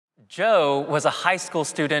Joe was a high school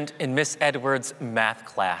student in Miss Edwards' math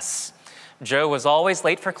class. Joe was always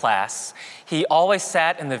late for class. He always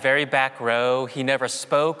sat in the very back row. He never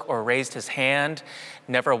spoke or raised his hand,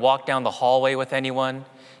 never walked down the hallway with anyone.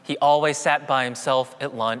 He always sat by himself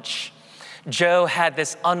at lunch. Joe had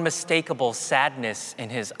this unmistakable sadness in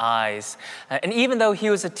his eyes. And even though he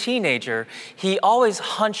was a teenager, he always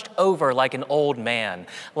hunched over like an old man,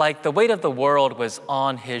 like the weight of the world was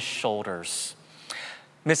on his shoulders.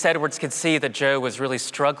 Miss Edwards could see that Joe was really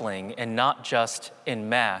struggling, and not just in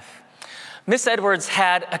math. Miss Edwards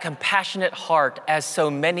had a compassionate heart, as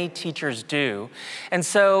so many teachers do, and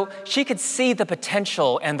so she could see the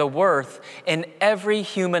potential and the worth in every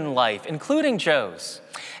human life, including Joe's.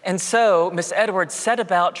 And so Miss Edwards set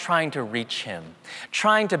about trying to reach him,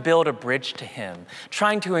 trying to build a bridge to him,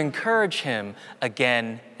 trying to encourage him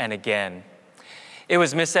again and again. It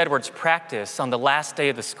was Miss Edwards' practice on the last day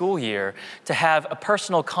of the school year to have a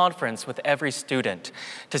personal conference with every student,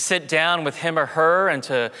 to sit down with him or her and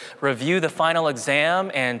to review the final exam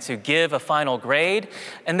and to give a final grade,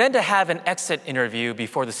 and then to have an exit interview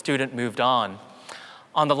before the student moved on.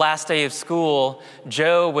 On the last day of school,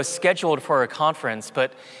 Joe was scheduled for a conference,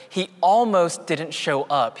 but he almost didn't show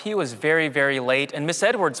up. He was very, very late, and Miss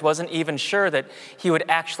Edwards wasn't even sure that he would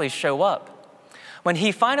actually show up. When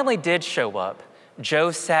he finally did show up,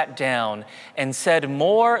 Joe sat down and said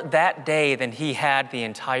more that day than he had the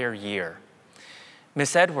entire year.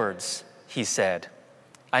 "Miss Edwards," he said,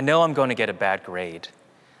 "I know I'm going to get a bad grade.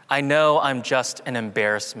 I know I'm just an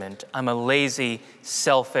embarrassment. I'm a lazy,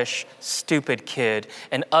 selfish, stupid kid,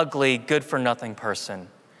 an ugly, good-for-nothing person.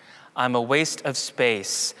 I'm a waste of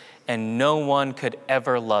space, and no one could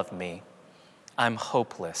ever love me. I'm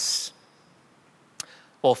hopeless."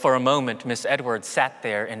 Well, for a moment, Miss Edwards sat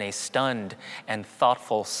there in a stunned and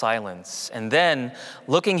thoughtful silence. And then,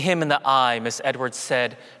 looking him in the eye, Miss Edwards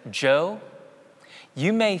said, "Joe,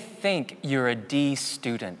 you may think you're a D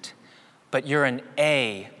student, but you're an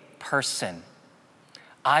A person.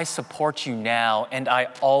 I support you now, and I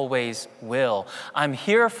always will. I'm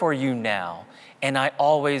here for you now, and I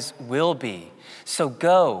always will be. So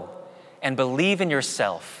go and believe in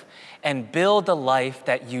yourself and build the life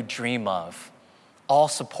that you dream of. I'll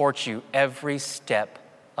support you every step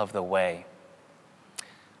of the way."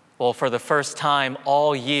 Well, for the first time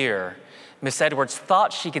all year, Miss Edwards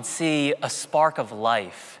thought she could see a spark of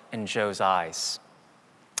life in Joe's eyes.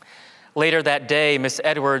 Later that day, Miss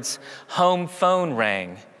Edwards' home phone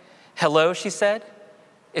rang. "Hello," she said.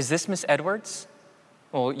 "Is this Miss Edwards?"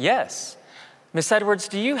 "Well, yes." "Miss Edwards,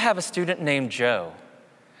 do you have a student named Joe?"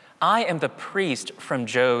 "I am the priest from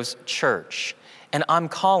Joe's church, and I'm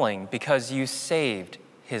calling because you saved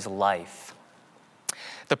his life."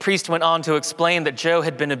 The priest went on to explain that Joe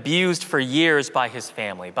had been abused for years by his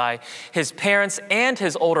family, by his parents and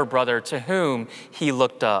his older brother, to whom he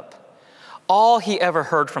looked up. All he ever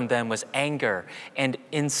heard from them was anger and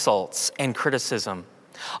insults and criticism.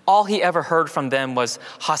 All he ever heard from them was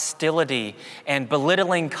hostility and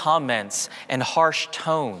belittling comments and harsh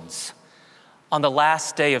tones. On the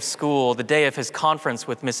last day of school, the day of his conference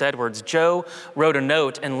with Miss Edwards, Joe wrote a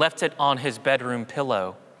note and left it on his bedroom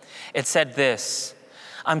pillow. It said this: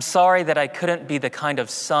 "I'm sorry that I couldn't be the kind of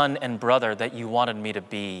son and brother that you wanted me to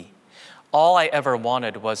be. All I ever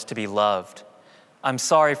wanted was to be loved. I'm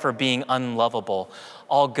sorry for being unlovable.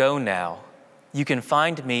 I'll go now. You can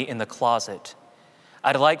find me in the closet.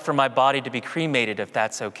 I'd like for my body to be cremated if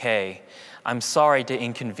that's okay. I'm sorry to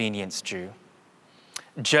inconvenience you."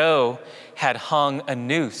 Joe had hung a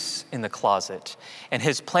noose in the closet, and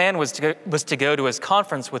his plan was to go to his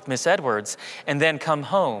conference with Miss Edwards and then come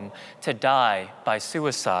home to die by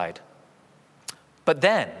suicide. But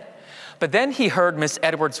then he heard Miss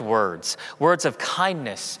Edwards' words of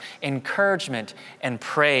kindness, encouragement, and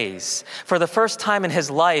praise. For the first time in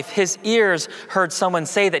his life, his ears heard someone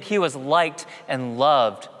say that he was liked and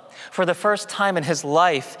loved. For the first time in his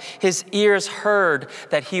life, his ears heard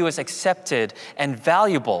that he was accepted and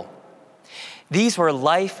valuable. These were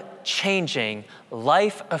life-changing,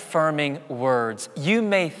 life-affirming words. You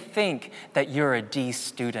may think that you're a D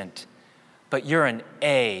student, but you're an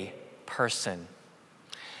A person.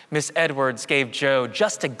 Miss Edwards gave Joe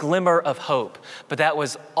just a glimmer of hope, but that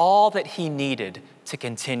was all that he needed to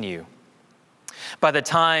continue. By the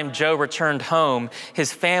time Joe returned home,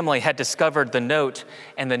 his family had discovered the note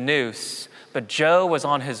and the noose, but Joe was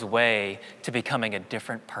on his way to becoming a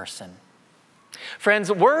different person.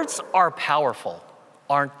 Friends, words are powerful,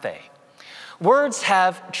 aren't they? Words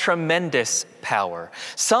have tremendous power.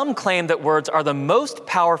 Some claim that words are the most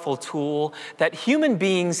powerful tool that human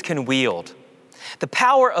beings can wield. The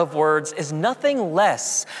power of words is nothing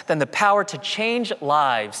less than the power to change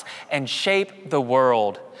lives and shape the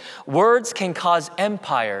world. Words can cause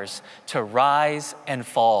empires to rise and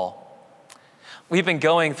fall. We've been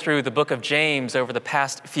going through the book of James over the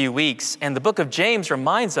past few weeks, and the book of James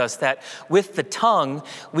reminds us that with the tongue,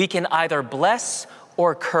 we can either bless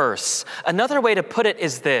or curse. Another way to put it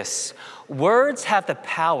is this: words have the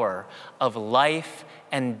power of life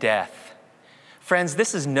and death. Friends,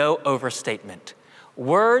 this is no overstatement.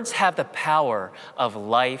 Words have the power of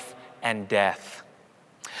life and death.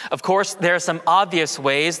 Of course, there are some obvious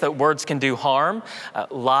ways that words can do harm: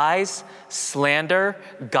 lies, slander,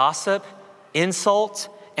 gossip, insult,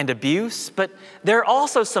 and abuse. But there are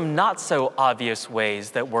also some not so obvious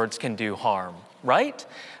ways that words can do harm, right?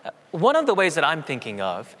 One of the ways that I'm thinking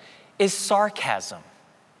of is sarcasm.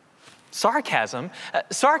 Sarcasm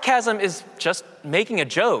is just making a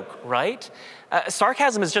joke, right?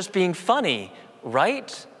 Sarcasm is just being funny,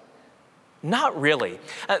 right? Not really.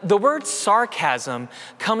 The word sarcasm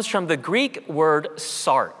comes from the Greek word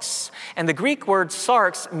sarx. And the Greek word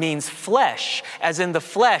sarx means flesh, as in the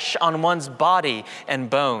flesh on one's body and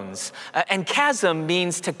bones. And chasm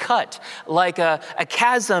means to cut, like a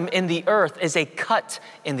chasm in the earth is a cut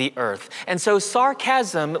in the earth. And so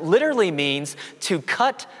sarcasm literally means to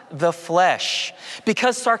cut the flesh,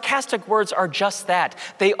 because sarcastic words are just that.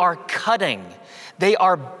 They are cutting. They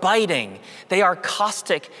are biting. They are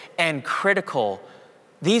caustic and critical.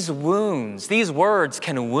 These words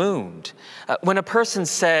can wound. When a person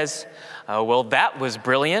says, "Oh, well, that was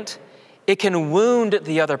brilliant," it can wound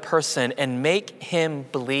the other person and make him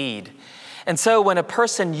bleed. And so when a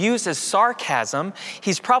person uses sarcasm,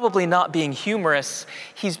 he's probably not being humorous.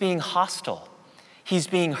 He's being hostile. He's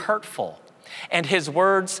being hurtful. And his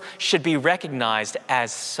words should be recognized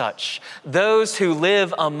as such. Those who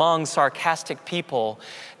live among sarcastic people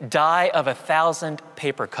die of 1,000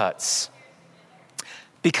 paper cuts.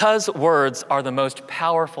 Because words are the most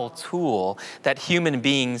powerful tool that human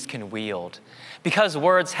beings can wield, because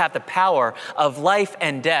words have the power of life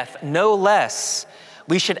and death, no less,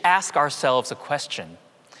 we should ask ourselves a question: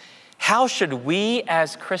 how should we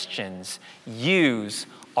as Christians use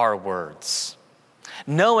our words?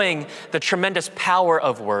 Knowing the tremendous power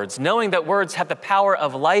of words, knowing that words have the power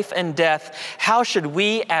of life and death, how should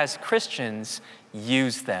we as Christians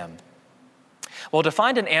use them? Well, to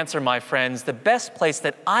find an answer, my friends, the best place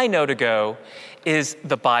that I know to go is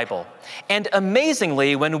the Bible. And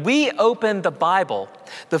amazingly, when we open the Bible,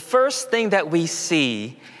 the first thing that we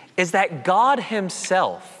see is that God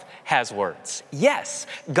Himself has words. Yes,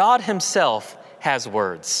 God Himself has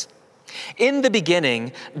words. In the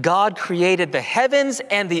beginning, God created the heavens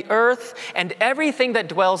and the earth and everything that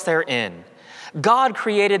dwells therein. God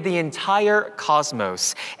created the entire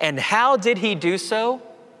cosmos. And how did He do so?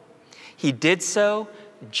 He did so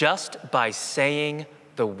just by saying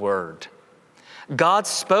the word. God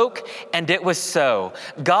spoke, and it was so.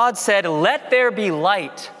 God said, "Let there be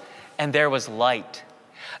light," and there was light.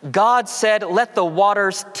 God said, "Let the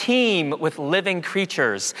waters teem with living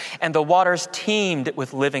creatures," and the waters teemed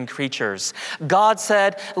with living creatures. God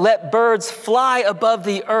said, "Let birds fly above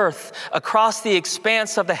the earth across the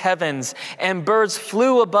expanse of the heavens," and birds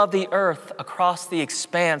flew above the earth across the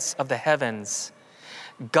expanse of the heavens.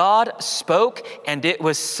 God spoke, and it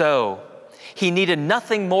was so. He needed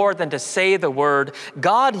nothing more than to say the word.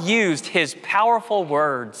 God used His powerful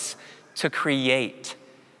words to create,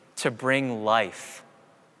 to bring life.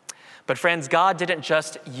 But friends, God didn't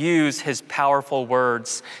just use His powerful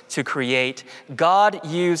words to create. God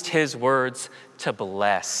used His words to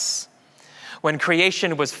bless. When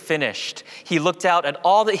creation was finished, He looked out at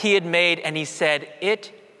all that He had made and He said,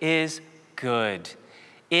 "It is good.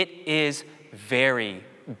 It is very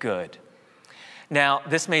good." Now,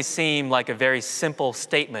 this may seem like a very simple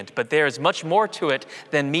statement, but there is much more to it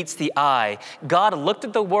than meets the eye. God looked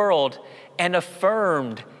at the world and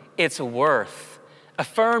affirmed its worth,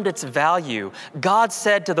 affirmed its value. God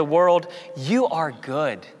said to the world, "You are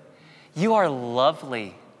good. You are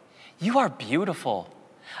lovely. You are beautiful.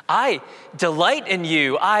 I delight in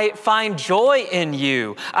you. I find joy in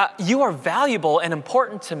you. You are valuable and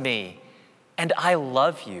important to me, and I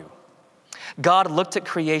love you." God looked at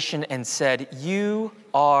creation and said, "You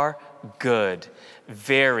are good,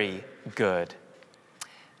 very good."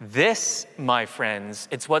 This, my friends,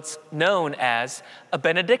 it's what's known as a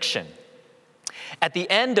benediction. At the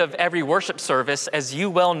end of every worship service, as you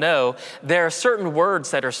well know, there are certain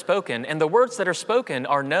words that are spoken, and the words that are spoken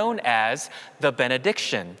are known as the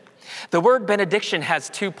benediction. The word benediction has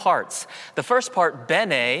two parts. The first part,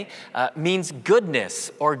 bene, means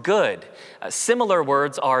goodness or good. Similar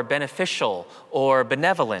words are beneficial or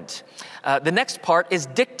benevolent. The next part is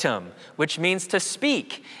dictum, which means to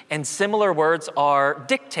speak, and similar words are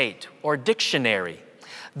dictate or dictionary.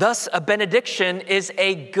 Thus, a benediction is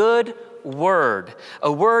a good word,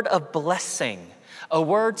 a word of blessing, a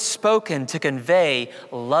word spoken to convey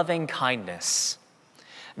loving kindness.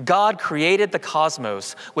 God created the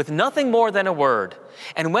cosmos with nothing more than a word,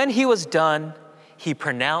 and when he was done, he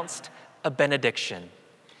pronounced a benediction.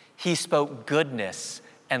 He spoke goodness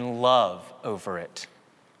and love over it.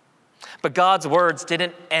 But God's words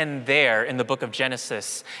didn't end there in the book of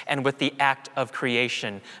Genesis and with the act of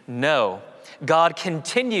creation. No, God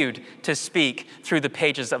continued to speak through the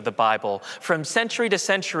pages of the Bible. From century to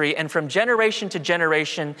century and from generation to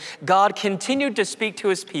generation, God continued to speak to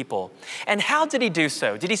his people. And how did he do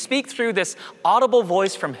so? Did he speak through this audible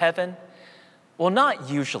voice from heaven? Well, not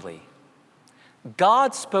usually.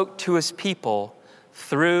 God spoke to his people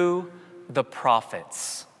through the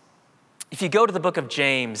prophets. If you go to the book of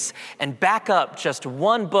James and back up just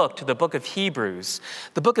one book to the book of Hebrews,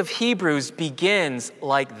 the book of Hebrews begins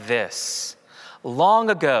like this. Long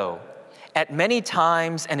ago, at many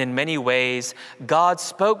times and in many ways, God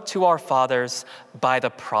spoke to our fathers by the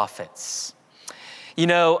prophets. You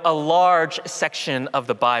know, a large section of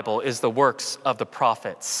the Bible is the works of the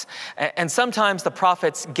prophets. And sometimes the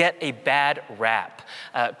prophets get a bad rap.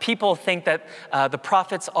 People think that the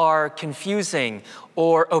prophets are confusing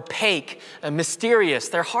or opaque, mysterious.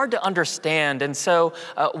 They're hard to understand. And so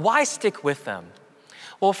why stick with them?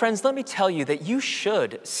 Well, friends, let me tell you that you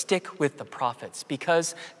should stick with the prophets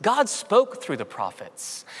because God spoke through the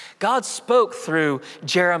prophets. God spoke through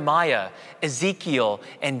Jeremiah, Ezekiel,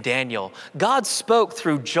 and Daniel. God spoke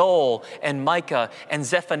through Joel and Micah and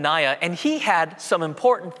Zephaniah, and he had some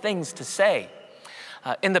important things to say.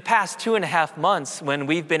 In the past 2.5 months when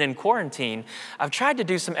we've been in quarantine, I've tried to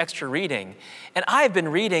do some extra reading. And I've been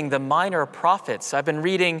reading the minor prophets. I've been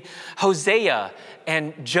reading Hosea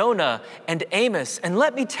and Jonah and Amos. And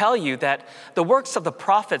let me tell you that the works of the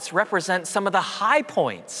prophets represent some of the high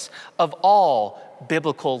points of all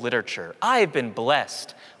biblical literature. I've been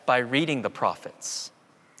blessed by reading the prophets.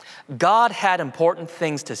 God had important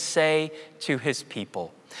things to say to his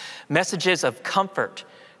people. Messages of comfort,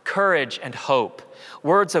 courage, and hope.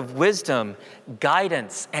 Words of wisdom,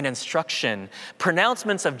 guidance, and instruction,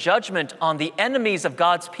 pronouncements of judgment on the enemies of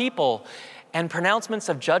God's people, and pronouncements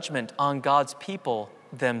of judgment on God's people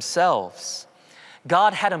themselves.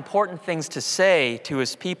 God had important things to say to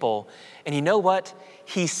his people, and you know what?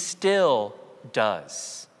 He still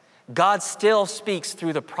does. God still speaks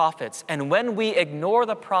through the prophets, and when we ignore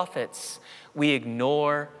the prophets, we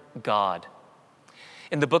ignore God.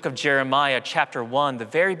 In the book of Jeremiah, chapter 1, the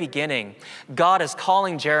very beginning, God is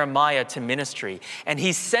calling Jeremiah to ministry, and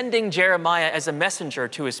he's sending Jeremiah as a messenger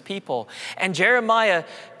to his people. And Jeremiah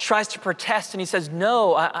tries to protest, and he says,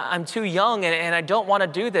 no, I'm too young, and I don't want to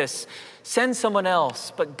do this. Send someone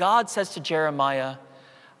else. But God says to Jeremiah,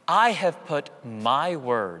 I have put my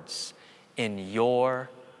words in your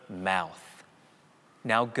mouth.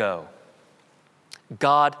 Now go.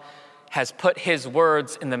 God has put his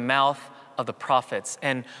words in the mouth of the prophets.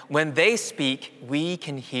 And when they speak, we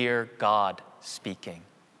can hear God speaking.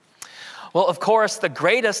 Well, of course, the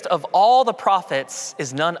greatest of all the prophets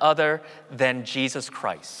is none other than Jesus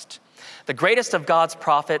Christ. The greatest of God's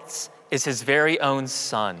prophets is his very own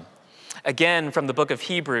Son. Again, from the book of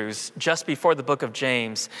Hebrews, just before the book of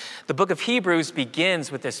James, the book of Hebrews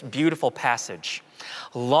begins with this beautiful passage.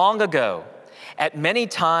 Long ago, at many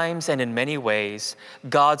times and in many ways,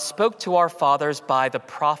 God spoke to our fathers by the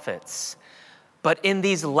prophets. But in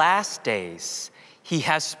these last days, he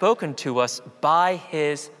has spoken to us by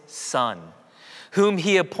his Son, whom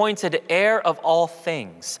he appointed heir of all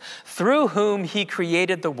things, through whom he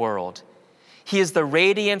created the world. He is the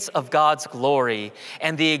radiance of God's glory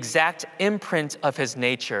and the exact imprint of his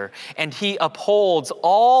nature, and he upholds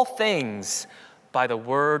all things by the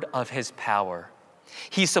word of his power.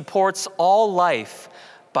 He supports all life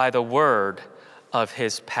by the word of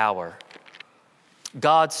his power.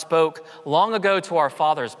 God spoke long ago to our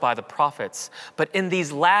fathers by the prophets, but in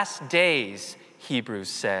these last days, Hebrews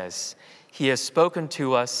says, he has spoken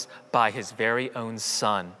to us by his very own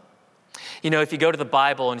Son. You know, if you go to the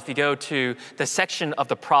Bible and if you go to the section of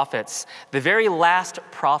the prophets, the very last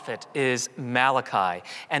prophet is Malachi.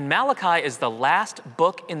 And Malachi is the last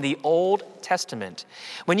book in the Old Testament.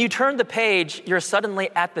 When you turn the page, you're suddenly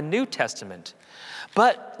at the New Testament.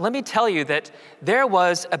 But let me tell you that there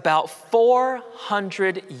was about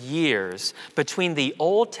 400 years between the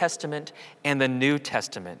Old Testament and the New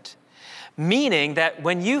Testament. Meaning that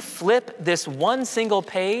when you flip this one single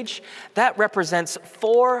page, that represents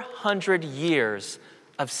 400 years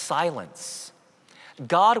of silence.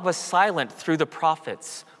 God was silent through the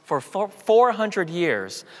prophets for 400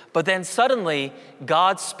 years, but then suddenly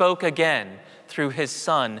God spoke again through his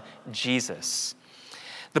son, Jesus.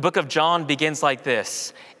 The book of John begins like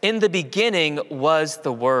this: "In the beginning was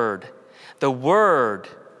the Word. The Word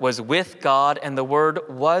was with God, and the Word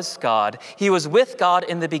was God. He was with God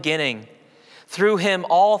in the beginning. Through him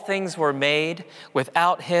all things were made.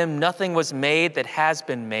 Without him nothing was made that has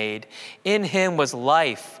been made. In him was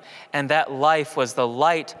life, and that life was the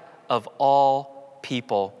light of all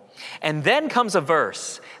people." And then comes a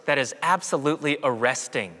verse that is absolutely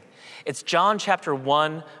arresting. It's John chapter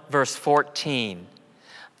 1, verse 14.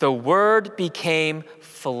 "The Word became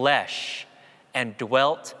flesh and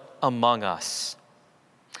dwelt among us."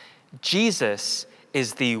 Jesus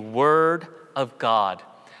is the Word of God,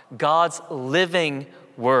 God's living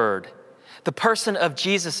Word. The person of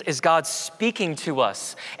Jesus is God speaking to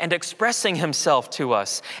us and expressing himself to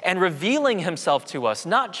us and revealing himself to us,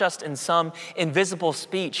 not just in some invisible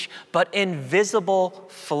speech, but in visible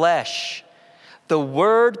flesh. The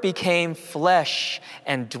Word became flesh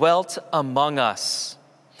and dwelt among us.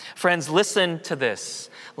 Friends, listen to this.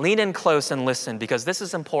 Lean in close and listen, because this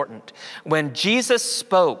is important. When Jesus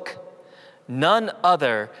spoke, none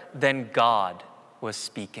other than God was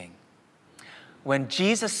speaking. When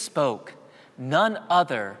Jesus spoke, none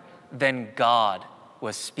other than God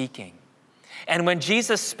was speaking. And when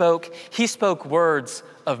Jesus spoke, he spoke words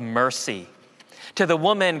of mercy. To the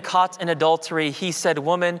woman caught in adultery, he said,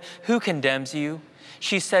 "Woman, who condemns you?"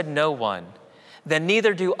 She said, "No one." "Then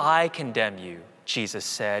neither do I condemn you," Jesus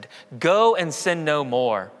said. "Go and sin no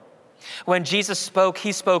more." When Jesus spoke,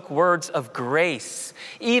 he spoke words of grace.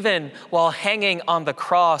 Even while hanging on the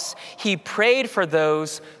cross, he prayed for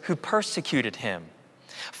those who persecuted him.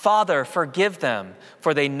 "Father, forgive them,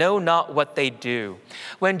 for they know not what they do."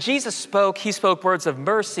 When Jesus spoke, he spoke words of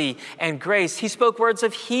mercy and grace. He spoke words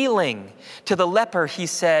of healing. To the leper, he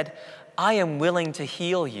said, "I am willing to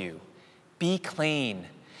heal you. Be clean."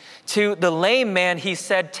 To the lame man, he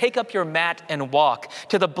said, "Take up your mat and walk."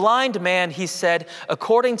 To the blind man, he said,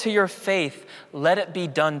 "According to your faith, let it be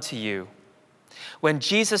done to you." When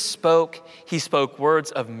Jesus spoke, he spoke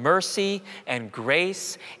words of mercy and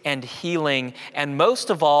grace and healing. And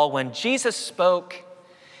most of all, when Jesus spoke,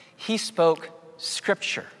 he spoke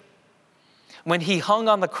Scripture. When he hung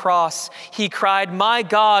on the cross, he cried, my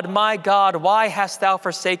God, why hast thou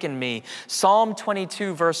forsaken me?" Psalm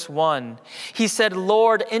 22, verse 1. He said,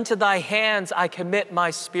 "Lord, into thy hands I commit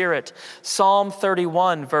my spirit." Psalm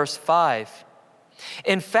 31, verse 5.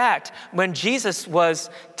 In fact, when Jesus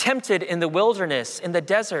was tempted in the wilderness, in the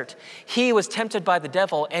desert, he was tempted by the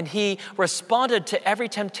devil, and he responded to every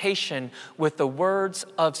temptation with the words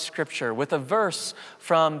of Scripture, with a verse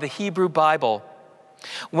from the Hebrew Bible.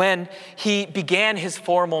 When he began his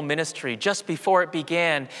formal ministry, just before it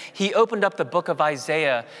began, he opened up the book of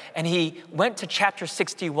Isaiah and he went to chapter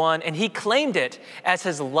 61 and he claimed it as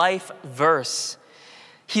his life verse.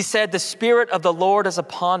 He said, "The Spirit of the Lord is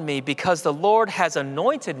upon me, because the Lord has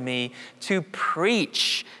anointed me to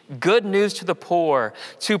preach good news to the poor,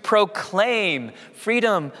 to proclaim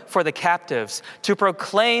freedom for the captives, to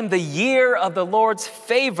proclaim the year of the Lord's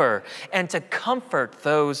favor, and to comfort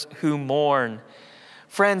those who mourn."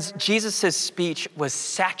 Friends, Jesus' speech was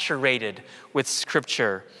saturated with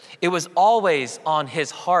Scripture. It was always on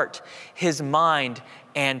his heart, his mind,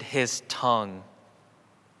 and his tongue.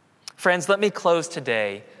 Friends, let me close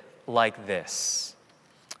today like this.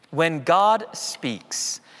 When God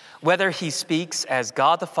speaks, whether he speaks as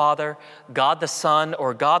God the Father, God the Son,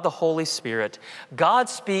 or God the Holy Spirit, God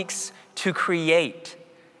speaks to create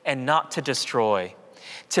and not to destroy,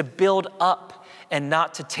 to build up and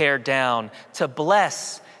not to tear down, to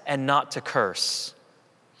bless and not to curse.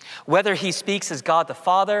 Whether he speaks as God the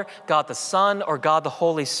Father, God the Son, or God the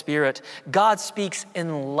Holy Spirit, God speaks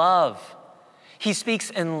in love. He speaks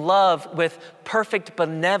in love with perfect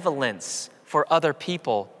benevolence for other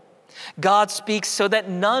people. God speaks so that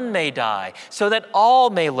none may die, so that all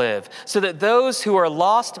may live, so that those who are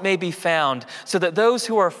lost may be found, so that those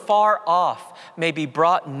who are far off may be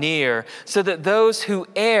brought near, so that those who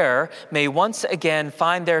err may once again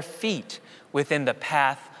find their feet within the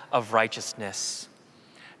path of righteousness.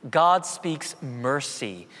 God speaks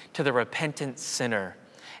mercy to the repentant sinner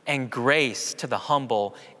and grace to the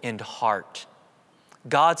humble in heart.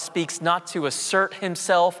 God speaks not to assert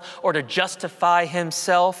himself or to justify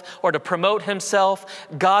himself or to promote himself.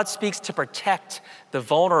 God speaks to protect the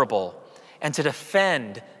vulnerable and to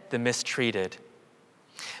defend the mistreated.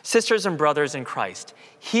 Sisters and brothers in Christ,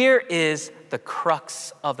 here is the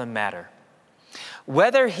crux of the matter.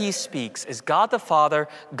 Whether he speaks as God the Father,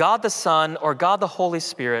 God the Son, or God the Holy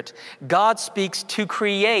Spirit, God speaks to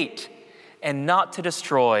create and not to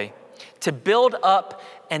destroy, to build up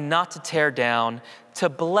and not to tear down, to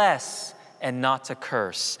bless and not to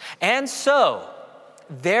curse. And so,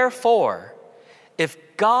 therefore, if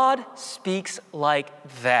God speaks like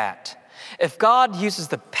that, if God uses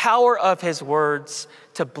the power of his words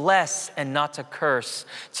to bless and not to curse,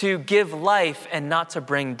 to give life and not to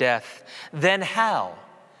bring death, then how?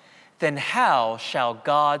 Then how shall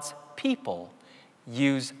God's people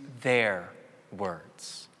use their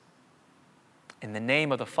words? In the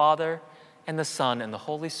name of the Father, and the Son, and the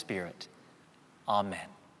Holy Spirit, amen.